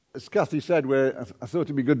as Kathy said, I thought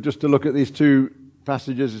it'd be good just to look at these two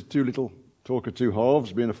passages as two little talk of two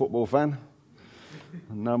halves, being a football fan.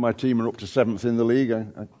 And now my team are up to 7th in the league,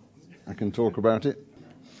 I can talk about it.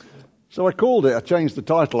 So I changed the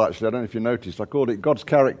title actually, I don't know if you noticed, I called it God's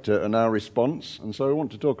Character and Our Response. And so I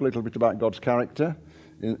want to talk a little bit about God's character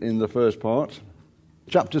in the first part.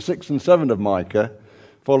 Chapter 6 and 7 of Micah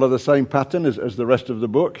follow the same pattern as the rest of the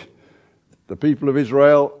book. The people of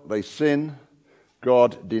Israel, they sin.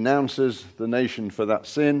 God denounces the nation for that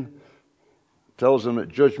sin, tells them that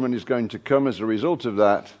judgment is going to come as a result of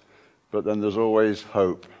that, but then there's always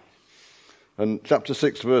hope. And chapter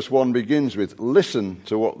 6 verse 1 begins with, listen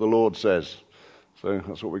to what the Lord says. So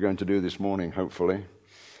that's what we're going to do this morning, hopefully.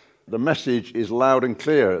 The message is loud and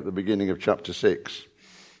clear at the beginning of chapter 6.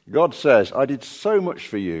 God says, I did so much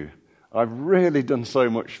for you. I've really done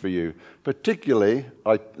so much for you. Particularly,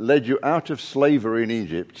 I led you out of slavery in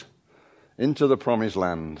Egypt into the promised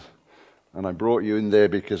land. And I brought you in there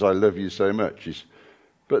because I love you so much.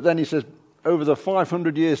 But then he says, over the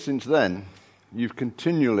 500 years since then, you've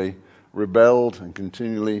continually rebelled and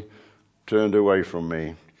continually turned away from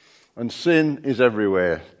me. And sin is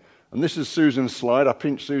everywhere. And this is Susan's slide. I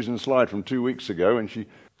pinched Susan's slide from 2 weeks ago, and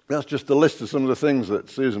that's just a list of some of the things that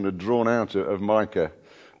Susan had drawn out of Micah,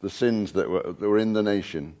 the sins that were in the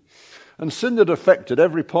nation. And sin had affected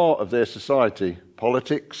every part of their society: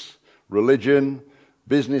 politics, religion,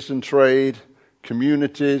 business and trade,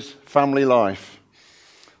 communities, family life.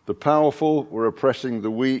 The powerful were oppressing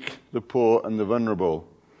the weak, the poor, and the vulnerable.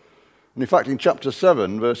 And in fact, in chapter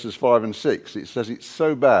 7, verses 5 and 6, it says it's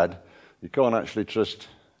so bad you can't actually trust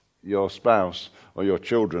your spouse or your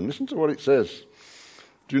children. Listen to what it says.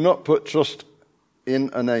 Do not put trust in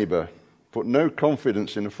a neighbor. Put no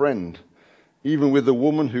confidence in a friend. Even with the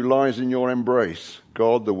woman who lies in your embrace,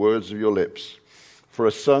 guard the words of your lips. For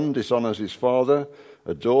a son dishonors his father,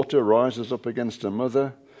 a daughter rises up against her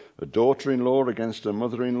mother, a daughter-in-law against her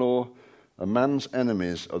mother-in-law. A man's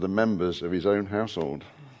enemies are the members of his own household.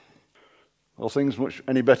 Are things much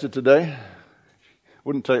any better today?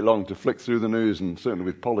 Wouldn't take long to flick through the news, and certainly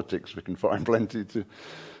with politics we can find plenty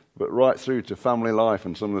but right through to family life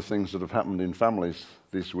and some of the things that have happened in families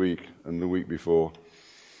this week and the week before.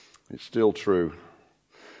 It's still true.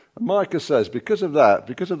 And Micah says, because of that,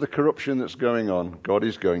 because of the corruption that's going on, God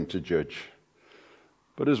is going to judge.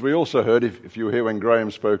 But as we also heard, if you were here when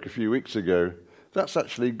Graham spoke a few weeks ago, that's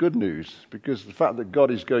actually good news, because the fact that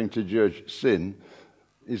God is going to judge sin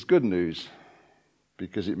is good news,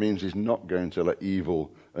 because it means he's not going to let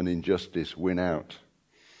evil and injustice win out.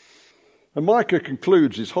 And Micah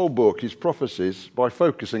concludes his whole book, his prophecies, by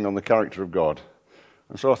focusing on the character of God.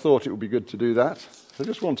 And so I thought it would be good to do that. So I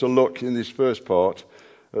just want to look in this first part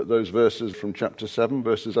at those verses from chapter 7,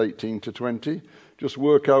 verses 18 to 20. Just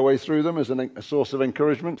work our way through them as a source of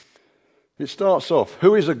encouragement. It starts off,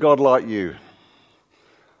 who is a God like you?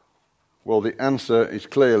 Well, the answer is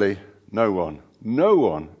clearly no one. No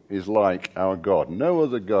one is like our God. No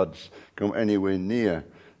other gods come anywhere near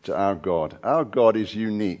to our God. Our God is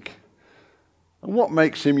unique. And what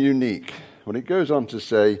makes him unique? Well, it goes on to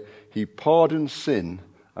say, he pardons sin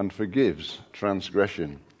and forgives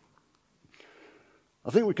transgression. I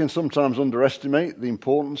think we can sometimes underestimate the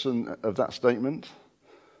importance of that statement.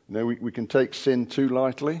 You know, we can take sin too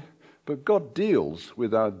lightly, but God deals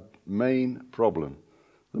with our main problem.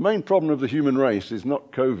 The main problem of the human race is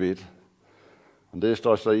not COVID, and dare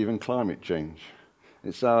I say even climate change.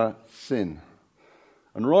 It's our sin.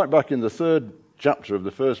 And right back in the 3rd chapter of the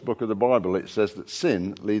first book of the Bible, it says that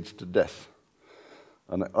sin leads to death.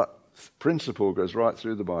 And that principle goes right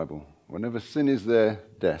through the Bible. Whenever sin is there,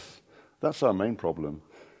 death. That's our main problem.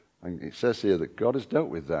 And it says here that God has dealt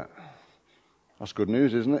with that. That's good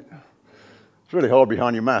news, isn't it? It's really hard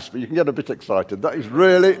behind your mask, but you can get a bit excited. That is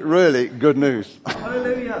really, really good news.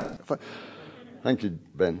 Hallelujah. Thank you,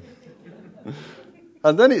 Ben.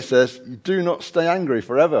 And then it says, do not stay angry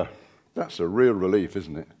forever. That's a real relief,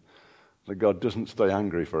 isn't it? That God doesn't stay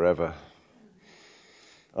angry forever.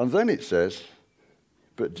 And then it says,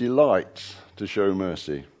 but delights to show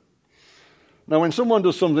mercy. Now, when someone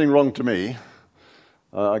does something wrong to me,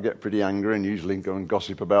 I get pretty angry and usually go and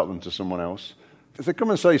gossip about them to someone else. If they come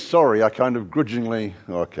and say sorry, I kind of grudgingly,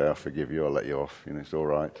 okay, I'll forgive you, I'll let you off, it's all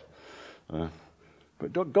right.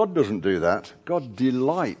 But God doesn't do that. God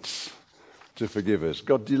delights to forgive us.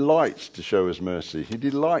 God delights to show us mercy. He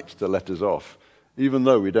delights to let us off, even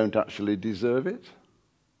though we don't actually deserve it.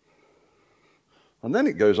 And then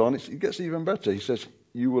it goes on, it gets even better. He says,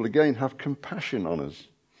 you will again have compassion on us.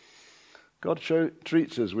 God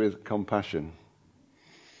treats us with compassion.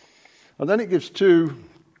 And then it gives two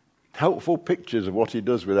helpful pictures of what he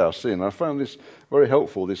does with our sin. I found this very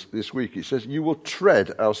helpful this week. It says, you will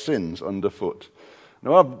tread our sins underfoot.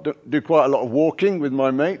 Now, I do quite a lot of walking with my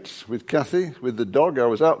mates, with Kathy, with the dog. I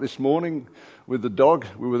was out this morning with the dog.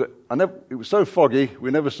 It was so foggy, we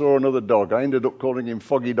never saw another dog. I ended up calling him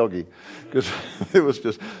Foggy Doggy, because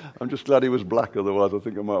I'm just glad he was black, otherwise I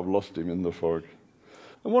think I might have lost him in the fog.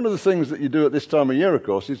 And one of the things that you do at this time of year, of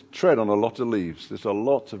course, is tread on a lot of leaves. There's a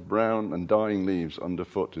lot of brown and dying leaves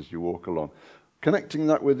underfoot as you walk along. Connecting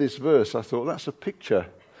that with this verse, I thought that's a picture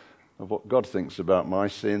of what God thinks about my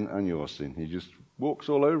sin and your sin. He just walks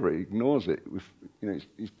all over it, he ignores it.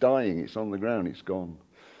 It's dying, it's on the ground, it's gone.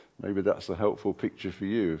 Maybe that's a helpful picture for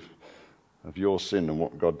you of your sin and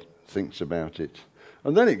what God thinks about it.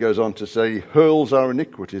 And then it goes on to say, he hurls our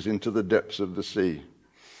iniquities into the depths of the sea.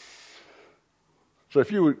 So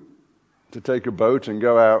if you were to take a boat and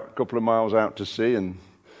go out a couple of miles out to sea and,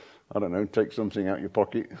 I don't know, take something out your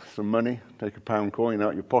pocket, some money, take a pound coin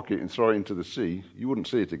out your pocket and throw it into the sea, you wouldn't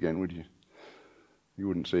see it again, would you? You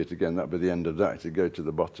wouldn't see it again. That'd be the end of that. It'd go to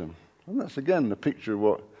the bottom. And that's again the picture of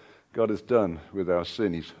what God has done with our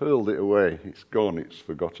sin. He's hurled it away. It's gone. It's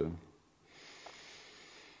forgotten.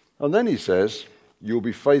 And then he says, you'll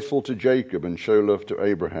be faithful to Jacob and show love to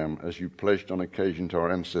Abraham as you pledged on occasion to our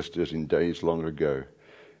ancestors in days long ago.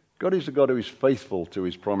 God is a God who is faithful to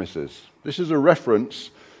his promises. This is a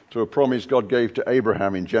reference to a promise God gave to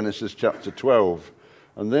Abraham in Genesis chapter 12.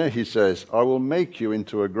 And there he says, I will make you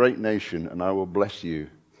into a great nation and I will bless you.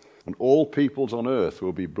 And all peoples on earth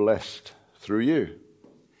will be blessed through you.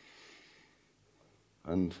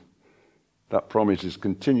 And that promise is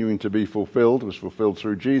continuing to be fulfilled, was fulfilled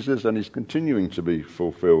through Jesus, and is continuing to be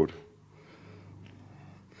fulfilled.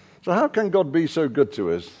 So how can God be so good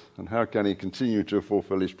to us, and how can he continue to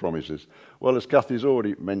fulfill his promises? Well, as Kathy's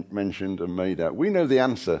already mentioned and made out, we know the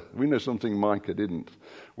answer. We know something Micah didn't.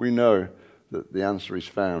 We know that the answer is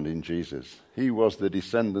found in Jesus. He was the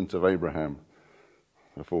descendant of Abraham,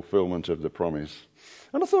 the fulfillment of the promise.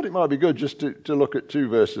 And I thought it might be good just to look at two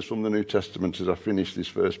verses from the New Testament as I finish this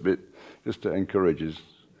first bit, just to encourage us.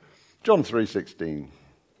 John 3:16,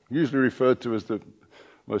 usually referred to as the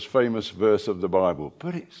most famous verse of the Bible.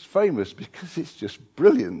 But it's famous because it's just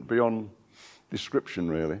brilliant beyond description,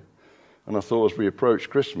 really. And I thought as we approach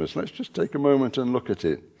Christmas, let's just take a moment and look at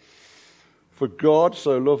it. For God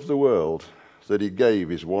so loved the world that he gave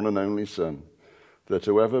his one and only Son, that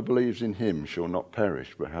whoever believes in him shall not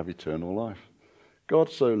perish but have eternal life. God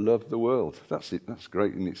so loved the world. That's it. That's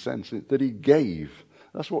great in its sense. That he gave.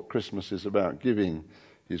 That's what Christmas is about, giving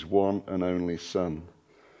his one and only Son.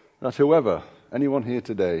 That whoever, anyone here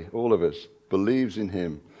today, all of us, believes in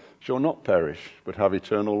him shall not perish but have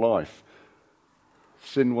eternal life.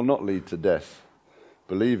 Sin will not lead to death.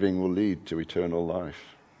 Believing will lead to eternal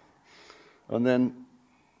life. And then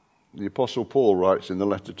the Apostle Paul writes in the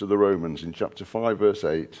letter to the Romans in chapter 5, verse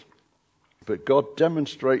 8, but God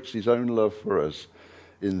demonstrates his own love for us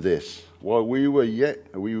in this: while we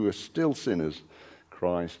were still sinners,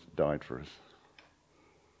 Christ died for us.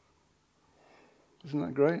 Isn't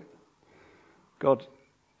that great? God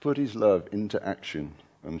put his love into action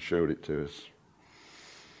and showed it to us.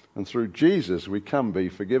 And through Jesus, we can be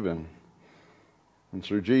forgiven. And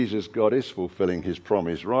through Jesus, God is fulfilling his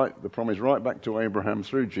promise, the promise right back to Abraham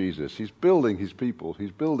through Jesus. He's building his people.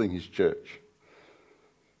 He's building his church.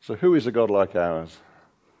 So who is a God like ours?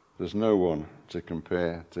 There's no one to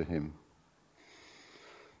compare to him.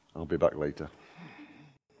 I'll be back later.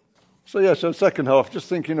 So second half, just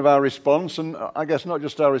thinking of our response, and I guess not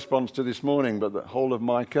just our response to this morning, but the whole of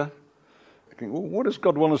Micah. Thinking, well, what does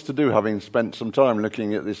God want us to do, having spent some time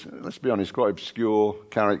looking at this, let's be honest, quite obscure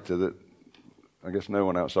character that I guess no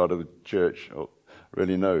one outside of the church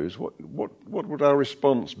really knows. What would our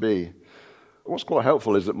response be? What's quite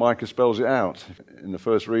helpful is that Micah spells it out in the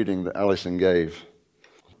first reading that Alison gave.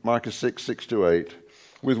 Micah 6:6-8.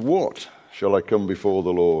 With what shall I come before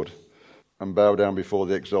the Lord and bow down before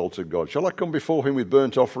the exalted God? Shall I come before him with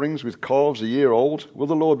burnt offerings, with calves a year old? Will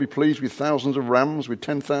the Lord be pleased with thousands of rams, with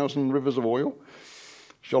 10,000 rivers of oil?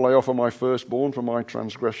 Shall I offer my firstborn for my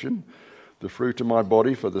transgression, the fruit of my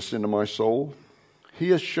body for the sin of my soul? He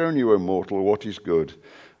has shown you, O mortal, what is good,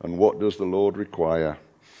 and what does the Lord require?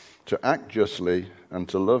 To act justly, and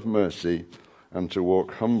to love mercy, and to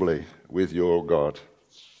walk humbly with your God.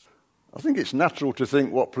 I think it's natural to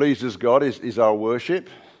think what pleases God is our worship,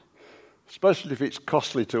 especially if it's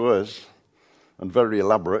costly to us and very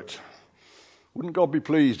elaborate. Wouldn't God be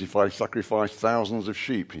pleased if I sacrificed thousands of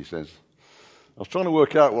sheep, he says. I was trying to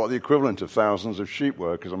work out what the equivalent of thousands of sheep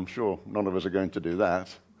were, because I'm sure none of us are going to do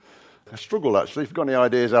that. I struggle, actually. If you've got any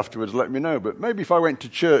ideas afterwards, let me know. But maybe if I went to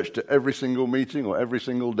church to every single meeting or every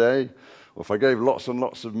single day, or if I gave lots and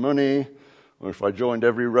lots of money, or if I joined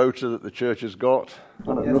every rota that the church has got.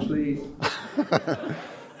 Yes, please.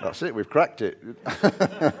 That's it, we've cracked it.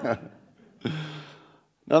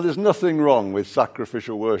 Now, there's nothing wrong with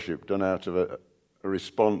sacrificial worship done out of a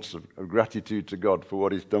response of gratitude to God for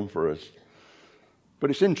what he's done for us. But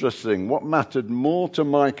it's interesting, what mattered more to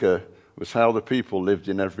Micah was how the people lived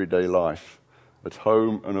in everyday life, at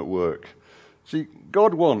home and at work. See,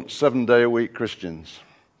 God wants 7-day-a-week Christians.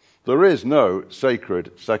 There is no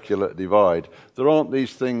sacred, secular divide. There aren't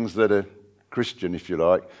these things that are Christian, if you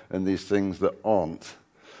like, and these things that aren't.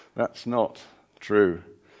 That's not true.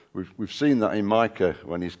 We've seen that in Micah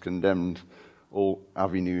when he's condemned all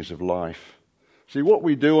avenues of life. See, what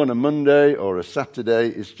we do on a Monday or a Saturday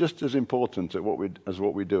is just as important as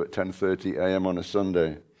what we do at 10:30 a.m. on a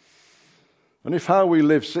Sunday. And if how we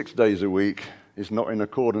live 6 days a week is not in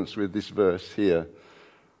accordance with this verse here,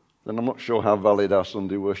 then I'm not sure how valid our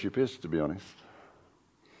Sunday worship is, to be honest.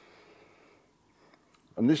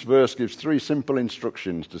 And this verse gives 3 simple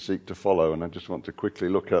instructions to seek to follow, and I just want to quickly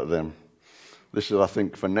look at them. This is, I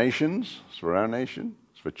think, for nations, it's for our nation,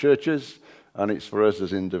 it's for churches, and it's for us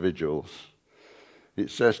as individuals. It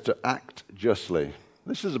says to act justly.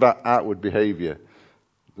 This is about outward behavior,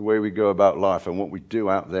 the way we go about life and what we do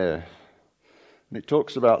out there. And it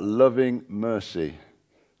talks about loving mercy.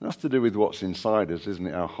 That's to do with what's inside us, isn't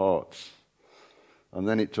it? Our hearts. And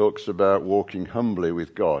then it talks about walking humbly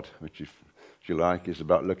with God, which, if you like, is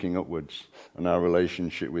about looking upwards and our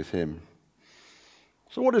relationship with him.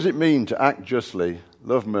 So what does it mean to act justly,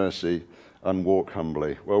 love mercy, and walk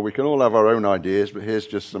humbly? Well, we can all have our own ideas, but here's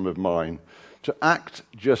just some of mine. To act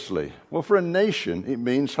justly. Well, for a nation, it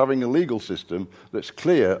means having a legal system that's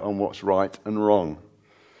clear on what's right and wrong,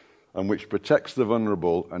 and which protects the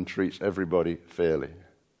vulnerable and treats everybody fairly.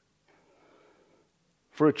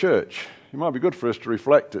 For a church, it might be good for us to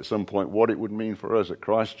reflect at some point what it would mean for us at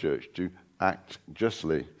Christ Church to act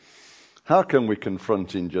justly. How can we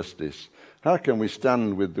confront injustice? How can we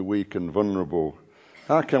stand with the weak and vulnerable?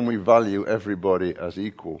 How can we value everybody as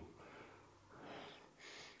equal?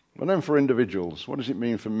 And then for individuals, what does it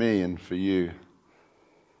mean for me and for you?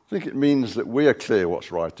 I think it means that we are clear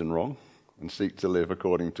what's right and wrong and seek to live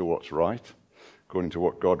according to what's right, according to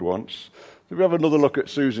what God wants. If we have another look at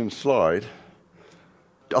Susan's slide,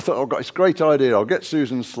 I thought, I've got this great idea. I'll get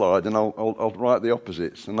Susan's slide and I'll write the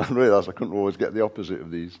opposites. And I realised I couldn't always get the opposite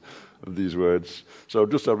of these words. So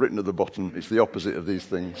I've written at the bottom, it's the opposite of these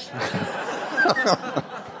things.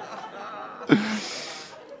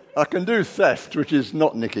 I can do theft, which is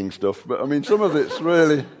not nicking stuff, but I mean, some of it's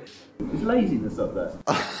really... There's laziness up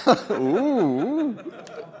there. Ooh.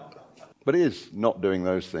 But it is not doing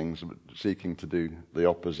those things, but seeking to do the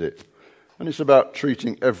opposite. And it's about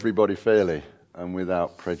treating everybody fairly and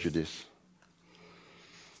without prejudice.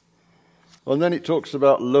 And then it talks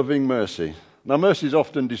about loving mercy. Now, mercy is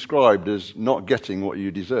often described as not getting what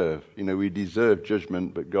you deserve. You know, we deserve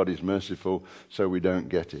judgment, but God is merciful, so we don't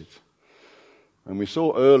get it. And we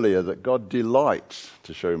saw earlier that God delights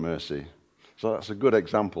to show mercy. So that's a good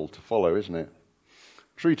example to follow, isn't it?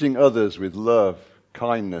 Treating others with love,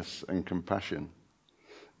 kindness, and compassion,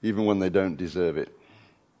 even when they don't deserve it.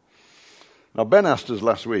 Now, Ben asked us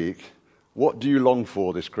last week, what do you long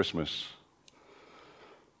for this Christmas?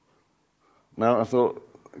 Now, I thought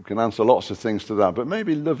we can answer lots of things to that, but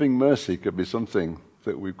maybe loving mercy could be something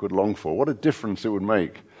that we could long for. What a difference it would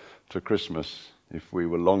make to Christmas if we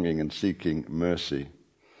were longing and seeking mercy.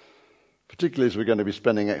 Particularly as we're going to be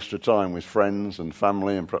spending extra time with friends and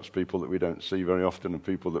family and perhaps people that we don't see very often and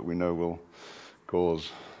people that we know will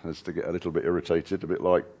cause us to get a little bit irritated, a bit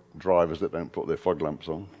like drivers that don't put their fog lamps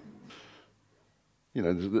on. You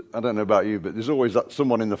know, I don't know about you, but there's always that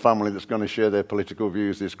someone in the family that's going to share their political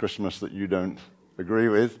views this Christmas that you don't agree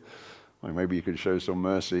with. Well, maybe you could show some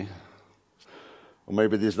mercy. Or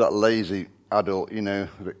maybe there's that lazy adult, you know,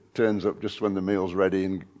 that turns up just when the meal's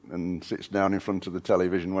ready and sits down in front of the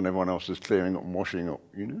television when everyone else is clearing up and washing up,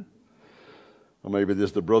 you know. Or maybe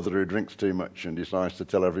there's the brother who drinks too much and decides to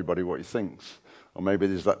tell everybody what he thinks. Or maybe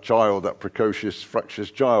there's that child, that precocious,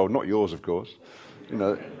 fractious child, not yours, of course, you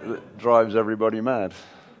know, that drives everybody mad.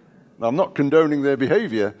 Now, I'm not condoning their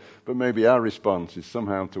behavior, but maybe our response is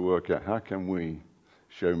somehow to work out how can we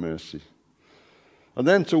show mercy. And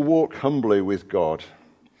then to walk humbly with God.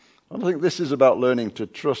 I think this is about learning to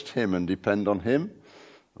trust him and depend on him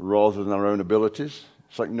rather than our own abilities.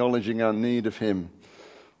 It's acknowledging our need of him,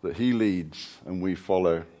 that he leads and we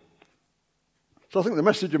follow. So I think the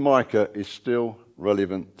message of Micah is still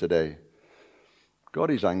relevant today. God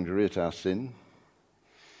is angry at our sin.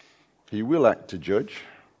 He will act to judge.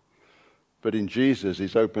 But in Jesus,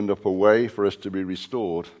 he's opened up a way for us to be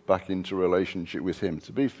restored back into relationship with him,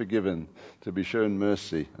 to be forgiven, to be shown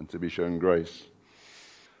mercy, and to be shown grace.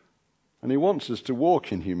 And he wants us to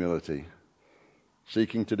walk in humility,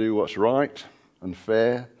 seeking to do what's right and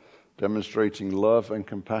fair, demonstrating love and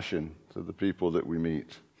compassion to the people that we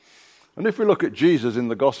meet. And if we look at Jesus in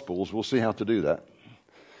the Gospels, we'll see how to do that,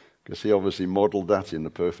 because he obviously modeled that in the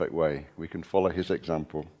perfect way. We can follow his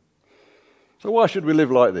example. So why should we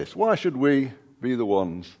live like this? Why should we be the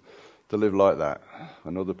ones to live like that,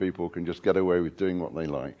 and other people can just get away with doing what they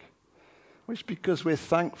like? Well, it's because we're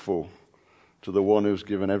thankful to the one who's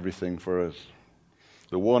given everything for us,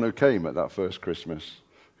 the one who came at that first Christmas,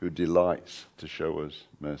 who delights to show us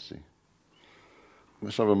mercy.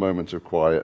 Let's have a moment of quiet.